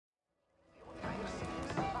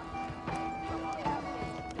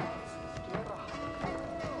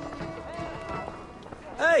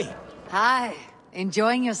Hey! Hi.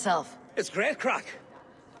 Enjoying yourself? It's great crack.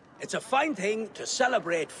 It's a fine thing to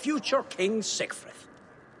celebrate future King Sigfrid.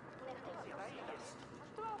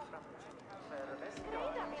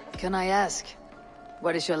 Can I ask,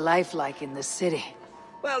 what is your life like in the city?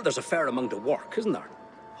 Well, there's a fair amount of work, isn't there?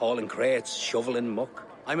 Hauling crates, shoveling muck.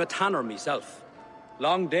 I'm a tanner myself.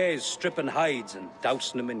 Long days stripping hides and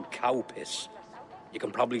dousing them in cow piss. You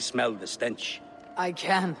can probably smell the stench. I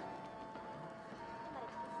can.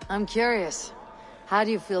 I'm curious. How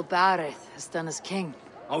do you feel Bareth has done as king?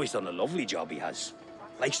 Oh, he's done a lovely job, he has.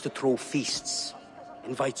 Likes to throw feasts.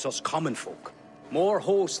 Invites us common folk. More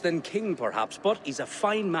host than king, perhaps, but he's a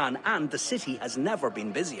fine man, and the city has never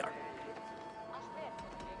been busier.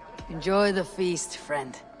 Enjoy the feast,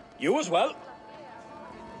 friend. You as well.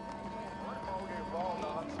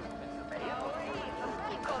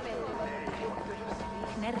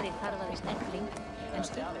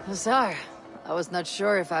 Hussar, I was not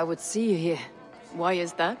sure if I would see you here. Why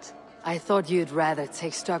is that? I thought you'd rather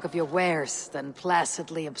take stock of your wares than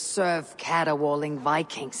placidly observe caterwauling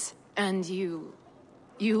Vikings. And you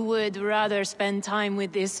would rather spend time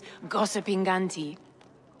with this gossiping auntie?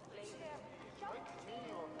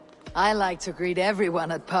 I like to greet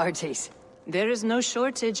everyone at parties. There is no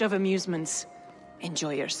shortage of amusements.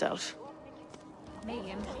 Enjoy yourself.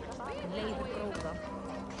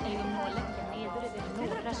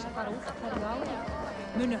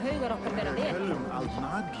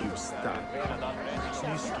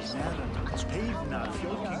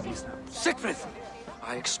 Sigfrid!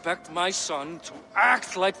 I expect my son to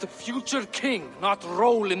act like the future king, not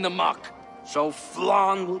roll in the muck. So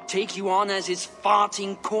Flan will take you on as his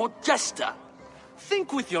farting court jester?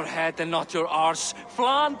 Think with your head and not your arse.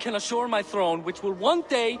 Flan can assure my throne, which will one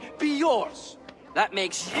day be yours. That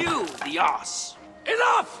makes you the arse.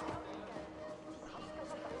 Enough!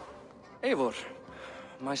 Eivor,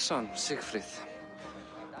 my son, Sigfrid.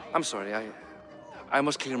 I'm sorry, I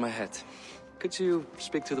must clear my head. Could you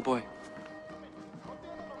speak to the boy?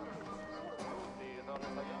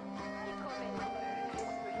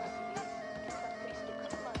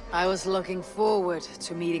 I was looking forward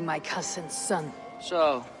to meeting my cousin's son.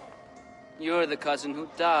 So, you're the cousin who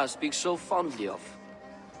Da speaks so fondly of.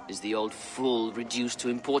 Is the old fool reduced to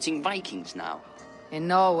importing Vikings now? In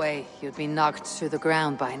Norway, you'd be knocked to the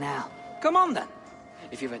ground by now. Come on then,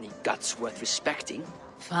 if you've any guts worth respecting.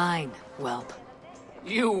 Fine, whelp.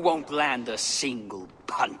 You won't land a single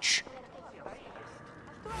punch.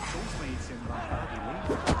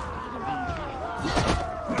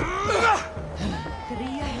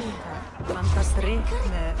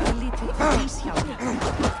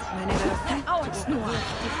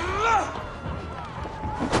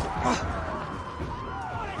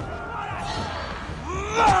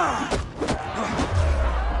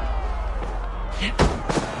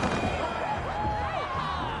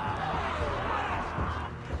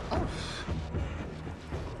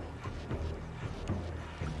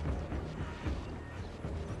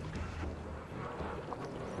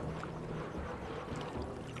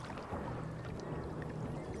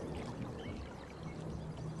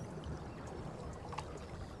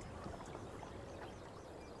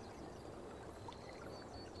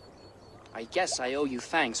 I guess I owe you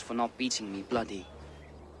thanks for not beating me bloody.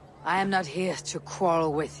 I am not here to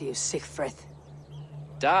quarrel with you, Sigfrid.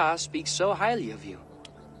 Da speaks so highly of you.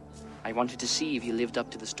 I wanted to see if you lived up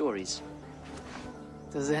to the stories.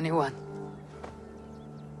 Does anyone?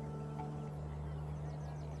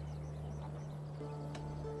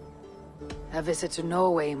 A visit to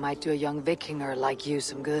Norway might do a young Vikinger like you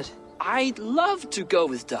some good. I'd love to go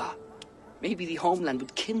with Da. Maybe the homeland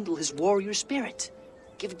would kindle his warrior spirit.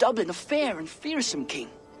 Give Dublin a fair and fearsome king.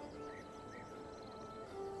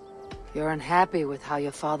 You're unhappy with how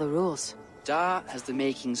your father rules. Da has the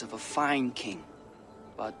makings of a fine king,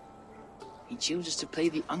 but he chooses to play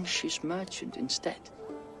the unctuous merchant instead.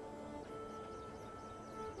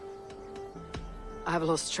 I've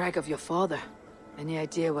lost track of your father. Any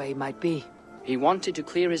idea where he might be? He wanted to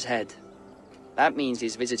clear his head. That means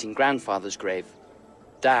he's visiting grandfather's grave.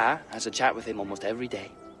 Da has a chat with him almost every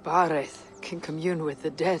day. Bareth can commune with the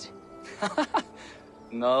dead.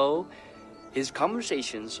 No, his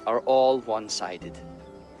conversations are all one-sided.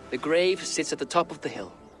 The grave sits at the top of the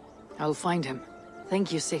hill. I'll find him.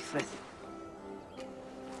 Thank you, Sigfrid.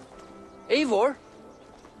 Eivor!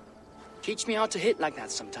 Teach me how to hit like that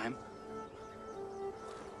sometime.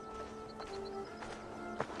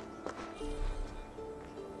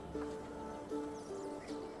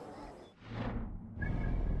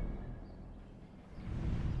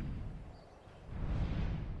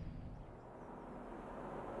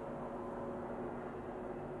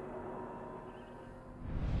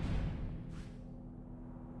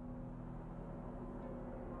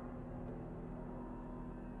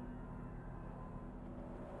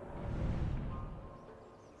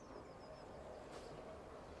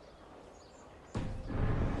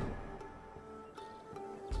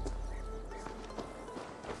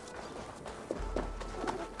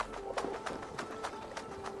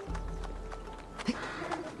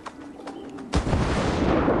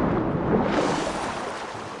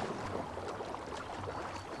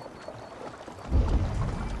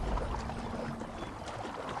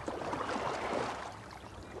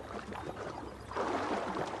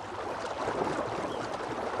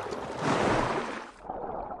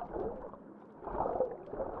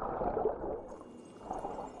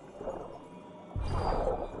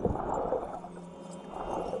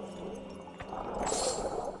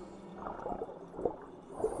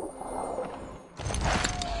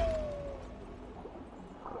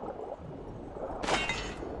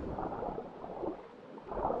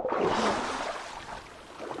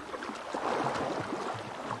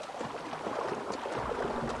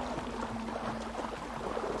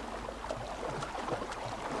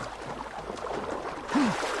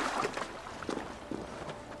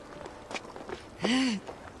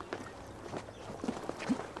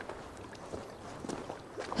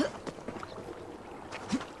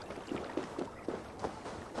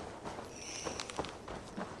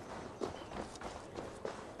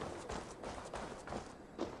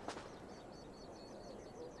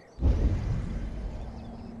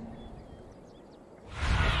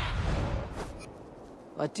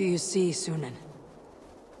 What do you see, Sunan?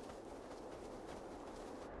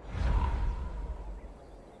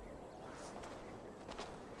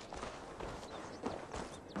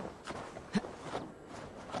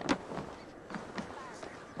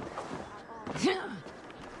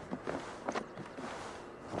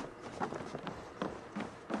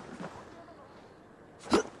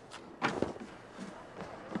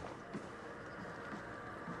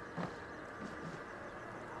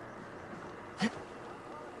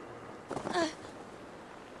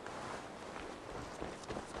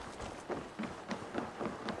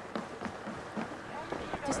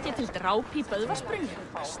 Til dráp í Böðvarsbrunni.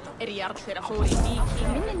 Jarl þeirra fór í vík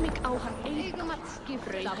minnir mig á hann Eivor,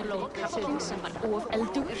 rauðhærði karlinn sem var of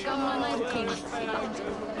eldugur, gamla nærtíma.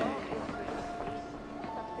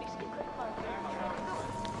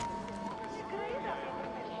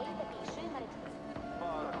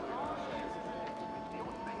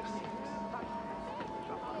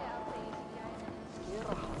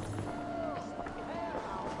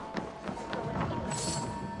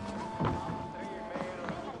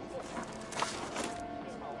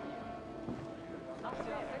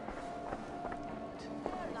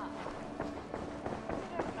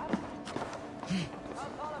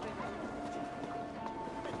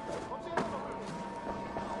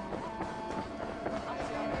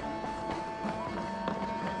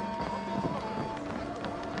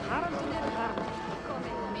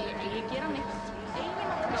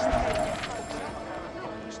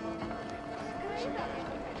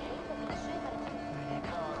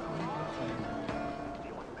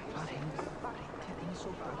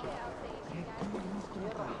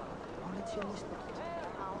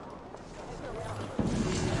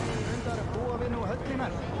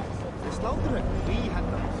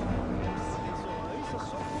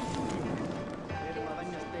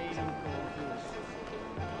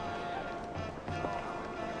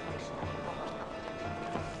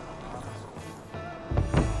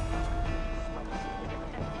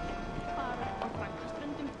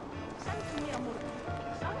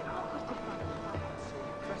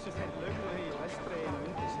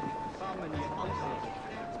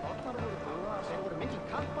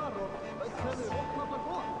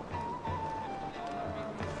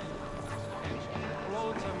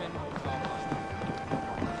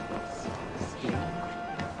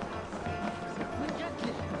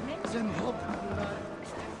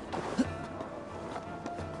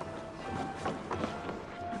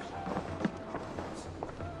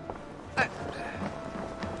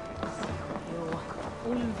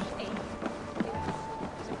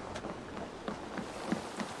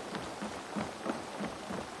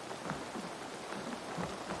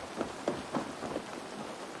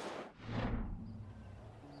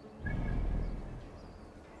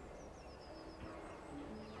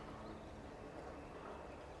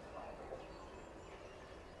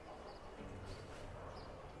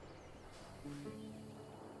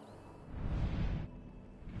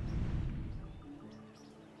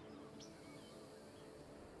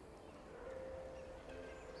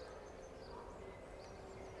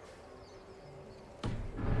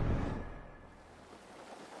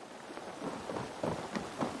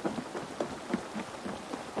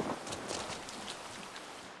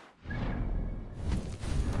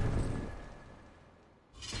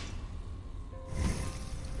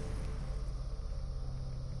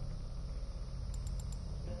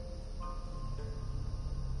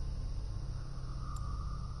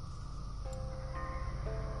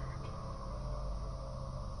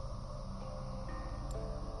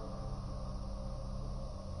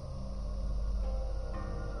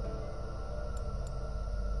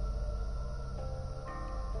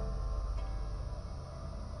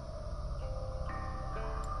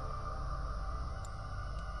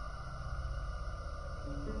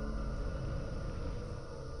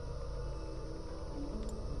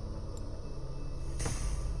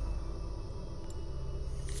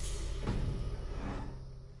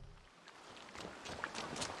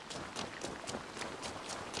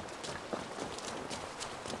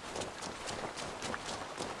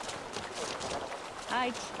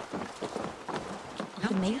 Æt.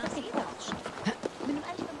 Áttu meira til þess? Munum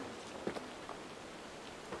elda.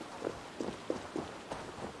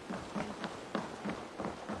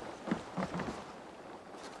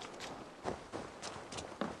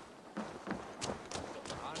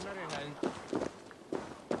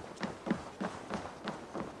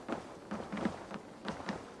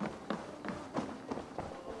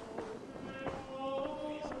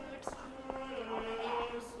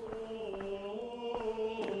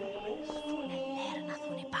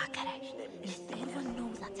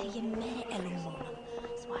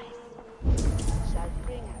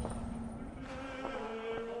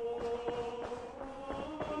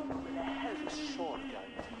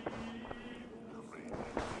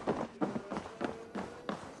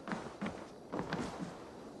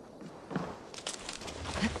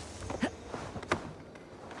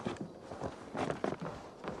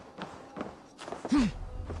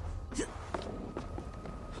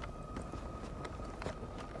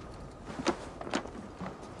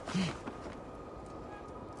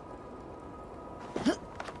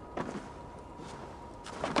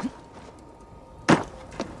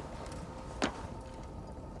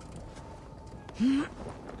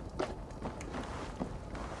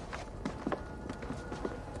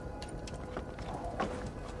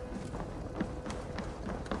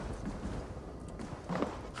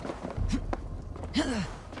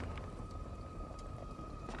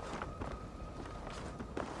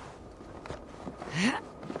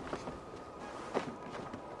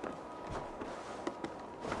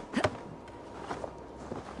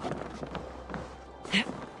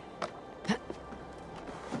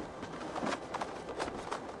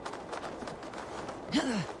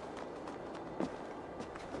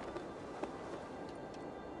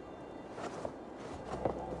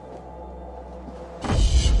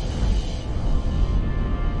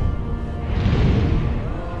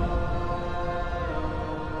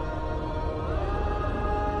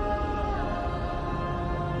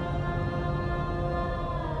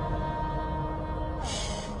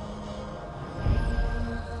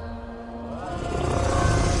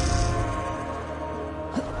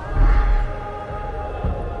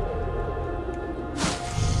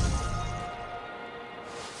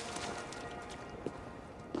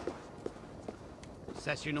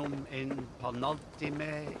 Sessionum in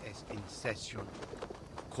penultime est in session.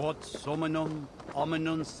 Quod somenum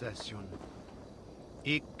hominum session.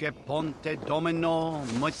 Icke ponte domino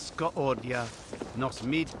musca ordia, nos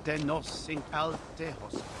mite nos in alte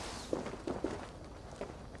hospes.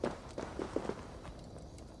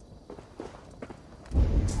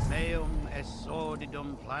 Meum est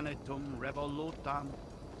sordidum planetum revolutam,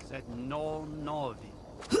 sed non novi.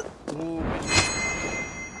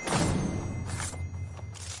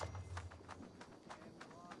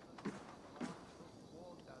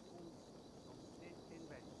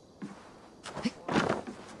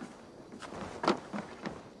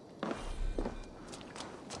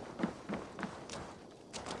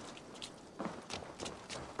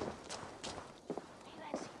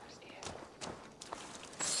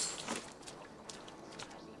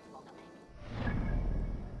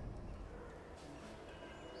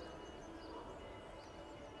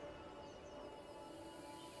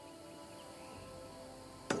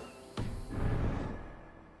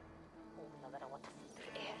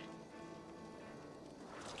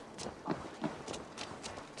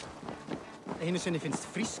 Einu sinni finnst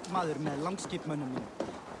frísk maður með langskipmönnum mínum.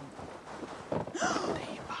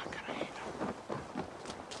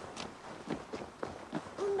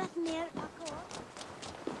 Hún með mér að gå.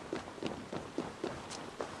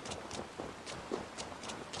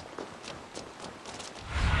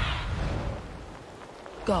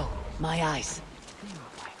 Go, my eyes.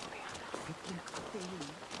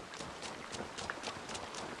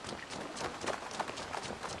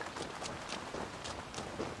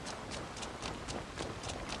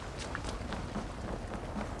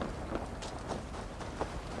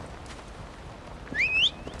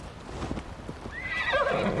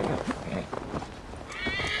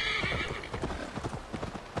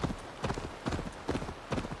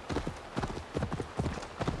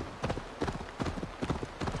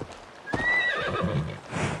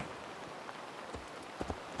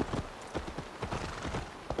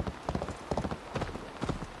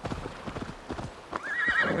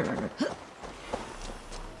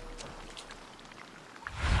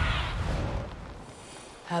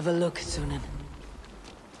 Have a look, Sunan.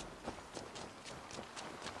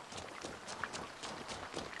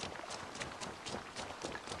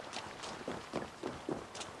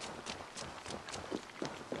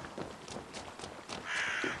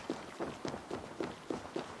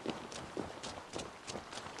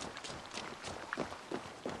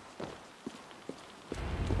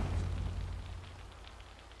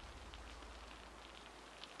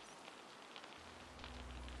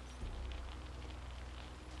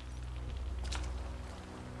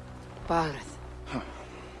 Barth.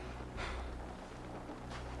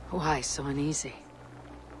 Why so uneasy?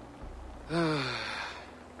 A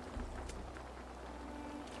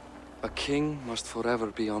king must forever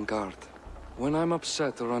be on guard. When I'm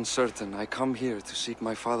upset or uncertain, I come here to seek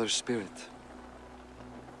my father's spirit.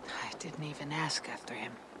 I didn't even ask after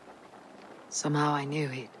him. Somehow I knew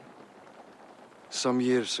he'd... Some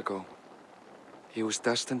years ago, he was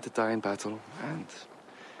destined to die in battle, and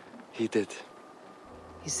he did.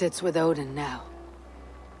 He sits with Odin now.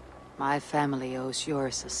 My family owes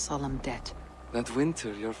yours a solemn debt. That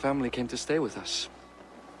winter, your family came to stay with us.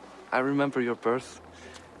 I remember your birth,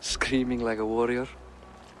 screaming like a warrior.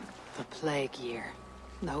 The plague year.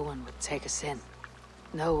 No one would take us in.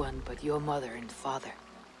 No one but your mother and father.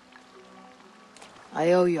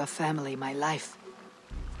 I owe your family my life.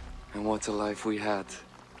 And what a life we had.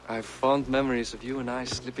 I've fond memories of you and I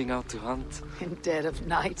slipping out to hunt. In dead of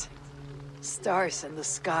night. Stars in the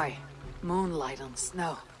sky. Moonlight on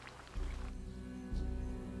snow.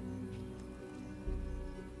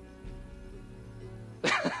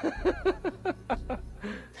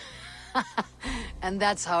 And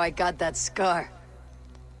that's how I got that scar.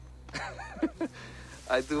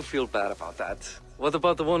 I do feel bad about that. What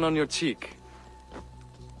about the one on your cheek?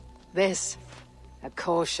 This. A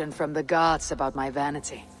caution from the gods about my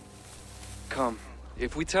vanity. Come.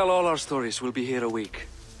 If we tell all our stories, we'll be here a week.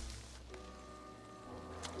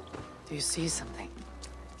 Do you see something?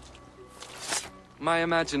 My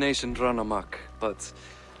imagination run amok, but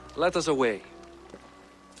let us away.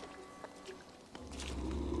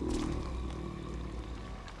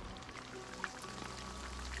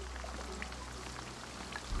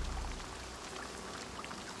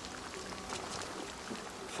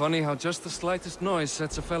 Funny how just the slightest noise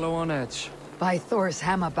sets a fellow on edge. By Thor's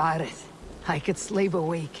hammer, Barith. I could sleep a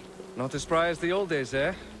week. Not as spry as the old days,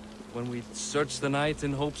 eh? When we'd search the night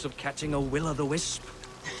in hopes of catching a will-o'-the-wisp.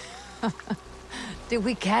 Did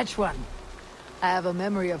we catch one? I have a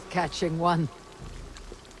memory of catching one.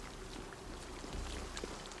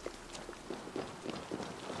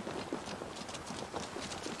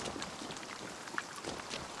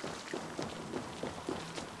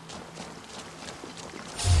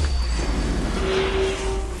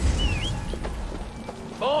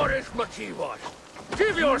 much, Eivor.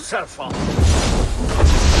 Give yourself up.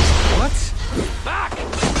 What? Back!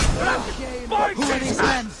 Fight Who are these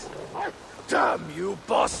men? Damn you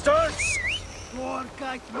bastards! More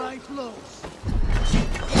kite my flows.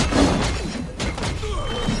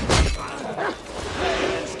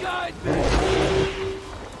 Please guide me!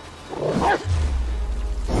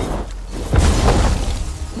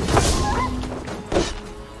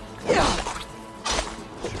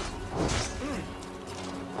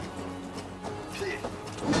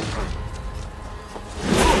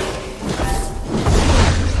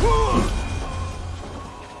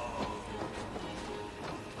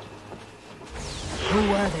 Who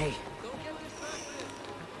were they?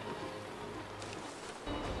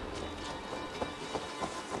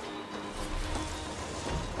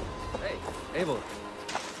 Hey, Eivor.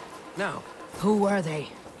 Now. Who were they?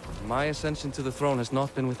 My ascension to the throne has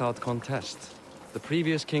not been without contest. The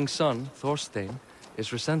previous king's son, Thorstein,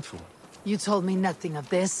 is resentful. You told me nothing of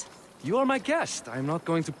this. You are my guest. I am not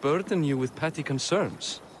going to burden you with petty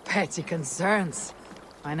concerns. Petty concerns.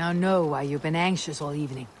 I now know why you've been anxious all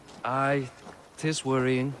evening. Tis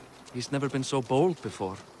worrying. He's never been so bold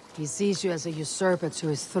before. He sees you as a usurper to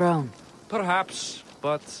his throne. Perhaps,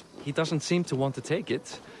 but he doesn't seem to want to take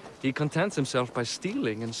it. He contents himself by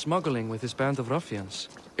stealing and smuggling with his band of ruffians.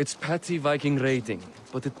 It's petty Viking raiding,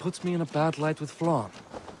 but it puts me in a bad light with Flann.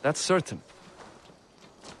 That's certain.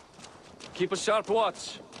 Keep a sharp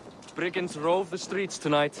watch. Brigands rove the streets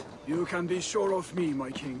tonight. You can be sure of me, my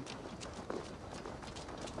king.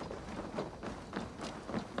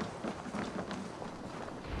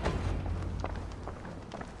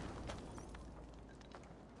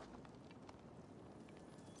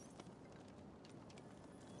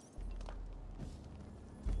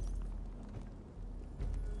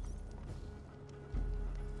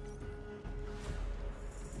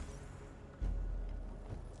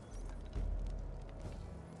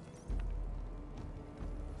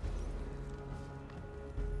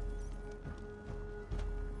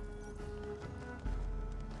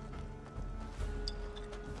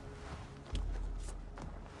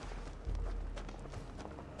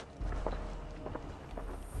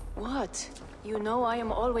 What? You know I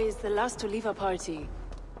am always the last to leave a party.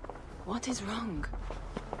 What is wrong?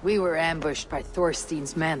 We were ambushed by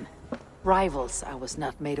Thorstein's men. Rivals I was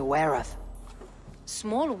not made aware of.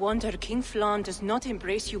 Small wonder King Flann does not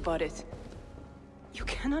embrace you, Barret. You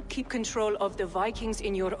cannot keep control of the Vikings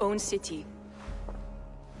in your own city.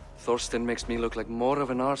 Thorstein makes me look like more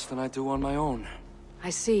of an arse than I do on my own.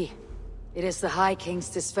 I see. It is the High King's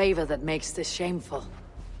disfavor that makes this shameful.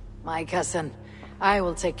 My cousin, I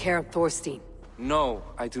will take care of Thorstein. No,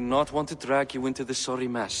 I do not want to drag you into this sorry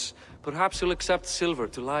mess. Perhaps he'll accept silver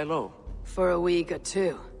to lie low. For a week or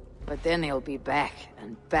two. But then he'll be back,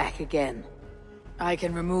 and back again. I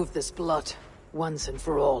can remove this blot, once and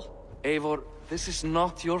for all. Eivor, this is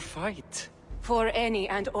not your fight. For any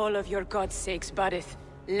and all of your god's sakes, Barret,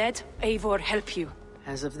 let Eivor help you.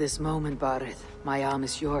 As of this moment, Barret, my arm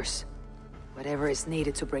is yours. Whatever is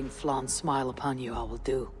needed to bring Flann's smile upon you, I will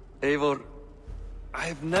do. Eivor, I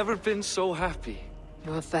have never been so happy.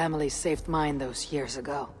 Your family saved mine those years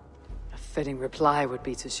ago. A fitting reply would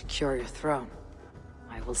be to secure your throne.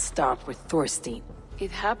 I will start with Thorstein.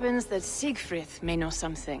 It happens that Siegfried may know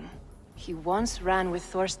something. He once ran with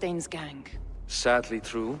Thorstein's gang. Sadly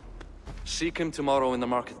true. Seek him tomorrow in the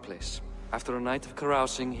marketplace. After a night of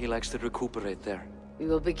carousing, he likes to recuperate there. We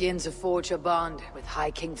will begin to forge a bond with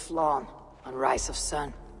High King Flann on Rise of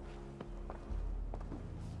Sun.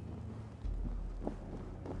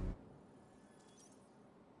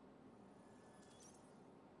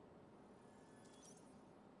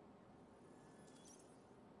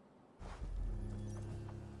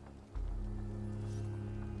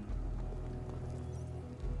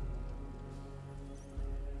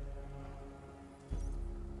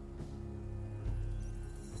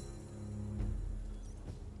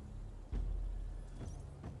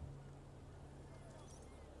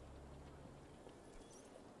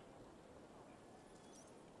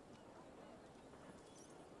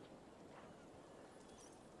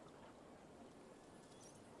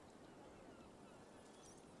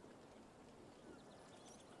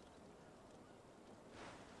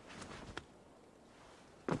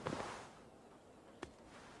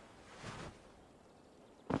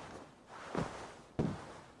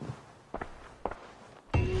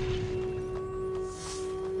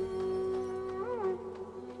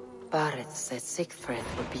 Barret said Siegfried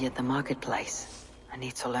would be at the marketplace. I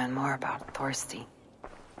need to learn more about Thorstein.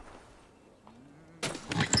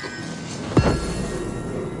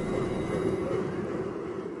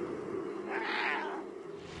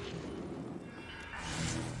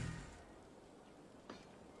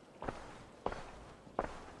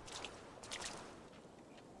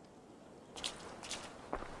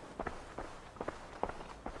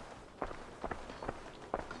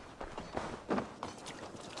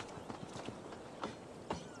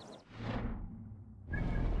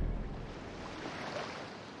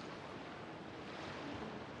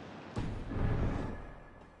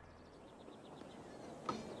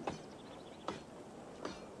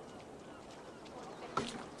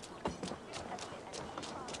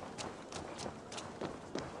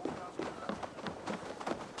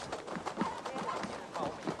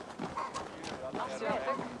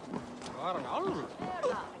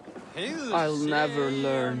 I'll never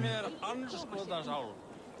learn.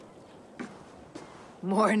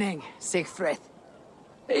 Morning, Siegfried.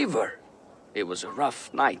 Eivor, it was a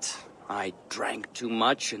rough night. I drank too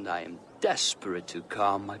much and I am desperate to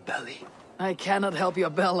calm my belly. I cannot help your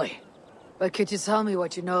belly. But could you tell me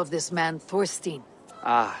what you know of this man, Thorstein?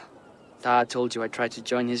 Ah, Dad told you I tried to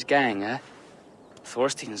join his gang, eh?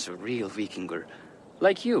 Thorstein is a real Vikinger.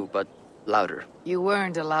 Like you, but louder. You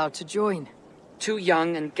weren't allowed to join. Too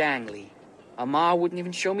young and gangly. Amma wouldn't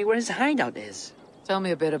even show me where his hideout is. Tell me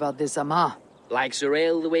a bit about this Amma. Likes her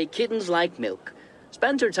ale the way kittens like milk.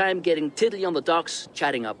 Spends her time getting tiddly on the docks,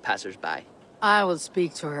 chatting up passers-by. I will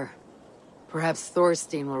speak to her. Perhaps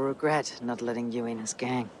Thorstein will regret not letting you in his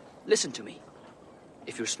gang. Listen to me.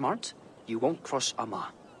 If you're smart, you won't cross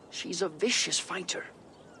Amma. She's a vicious fighter.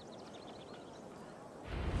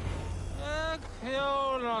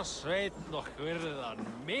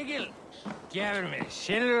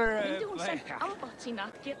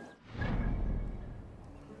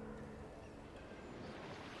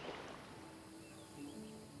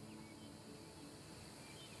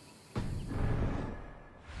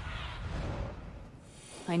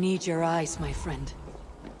 I need your eyes, my friend.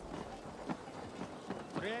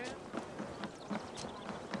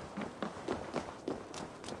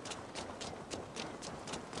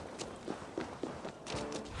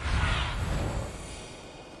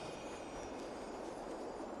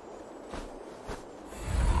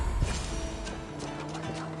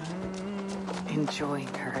 Enjoying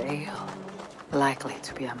her ale. Likely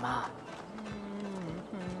to be Amma.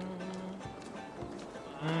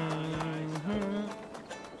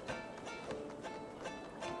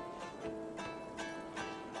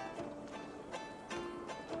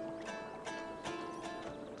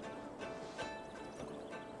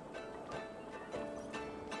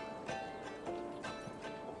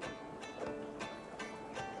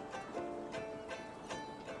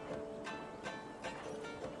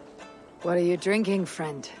 What are you drinking,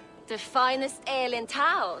 friend? The finest ale in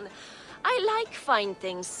town. I like fine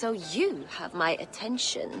things, so you have my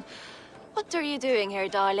attention. What are you doing here,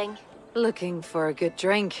 darling? Looking for a good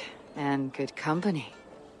drink and good company.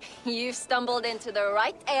 You've stumbled into the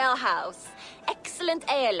right ale house. Excellent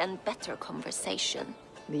ale and better conversation.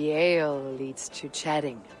 The ale leads to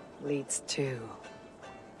chatting, leads to...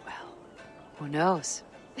 well, who knows?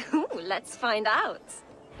 Ooh, let's find out.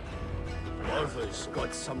 Eivor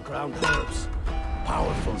got some ground herbs.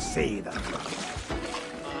 Powerful seed.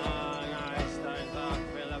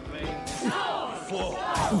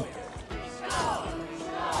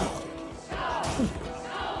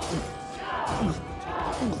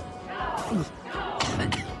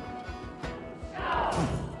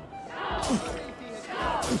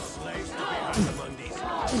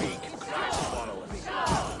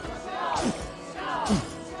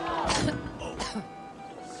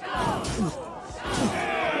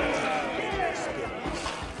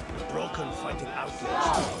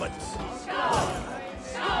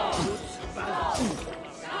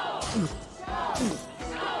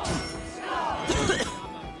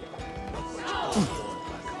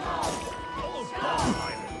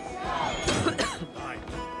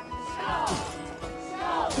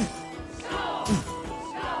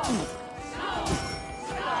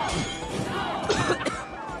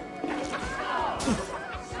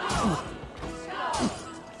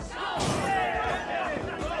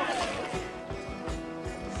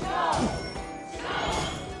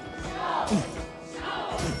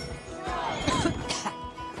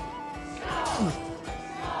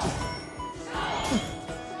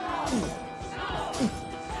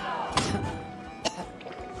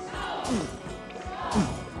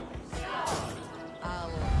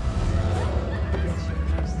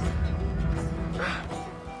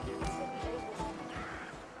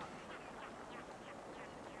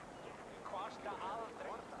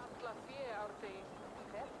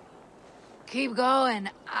 Keep going.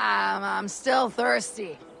 I'm still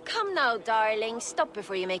thirsty. Come now, darling. Stop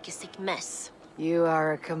before you make a sick mess. You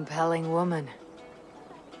are a compelling woman.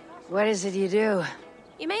 What is it you do?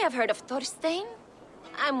 You may have heard of Thorstein.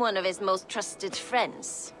 I'm one of his most trusted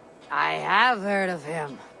friends. I have heard of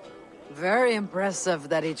him. Very impressive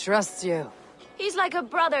that he trusts you. He's like a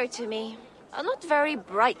brother to me. A not very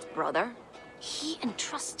bright brother. He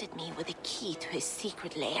entrusted me with the key to his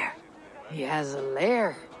secret lair. He has a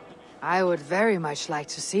lair? I would very much like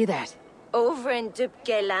to see that. Over in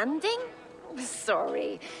Dubke Landing?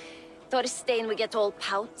 Sorry. Thorstein would get all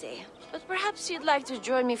pouty. But perhaps you'd like to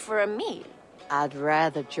join me for a meal. I'd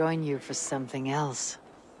rather join you for something else.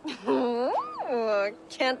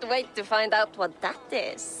 Can't wait to find out what that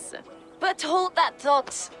is. But hold that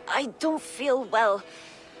thought. I don't feel well.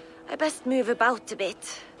 I best move about a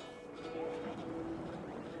bit.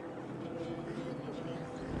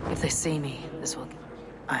 If they see me, this will...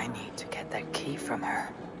 I need to get that key from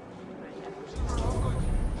her.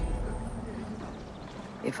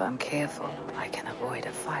 If I'm careful, I can avoid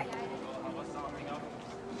a fight.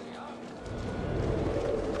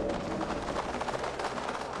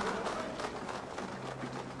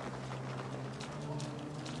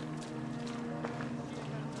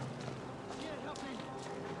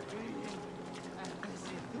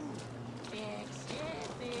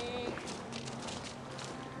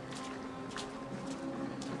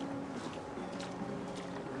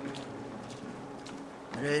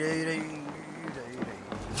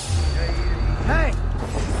 Hey!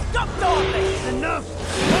 Stop doing this! Enough!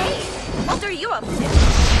 Hey! What are you up to?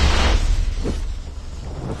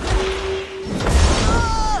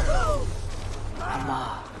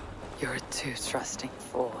 Mama, you're a too trusting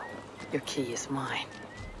fool. Your key is mine.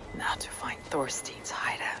 Now to find Thorstein's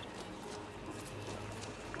hideout.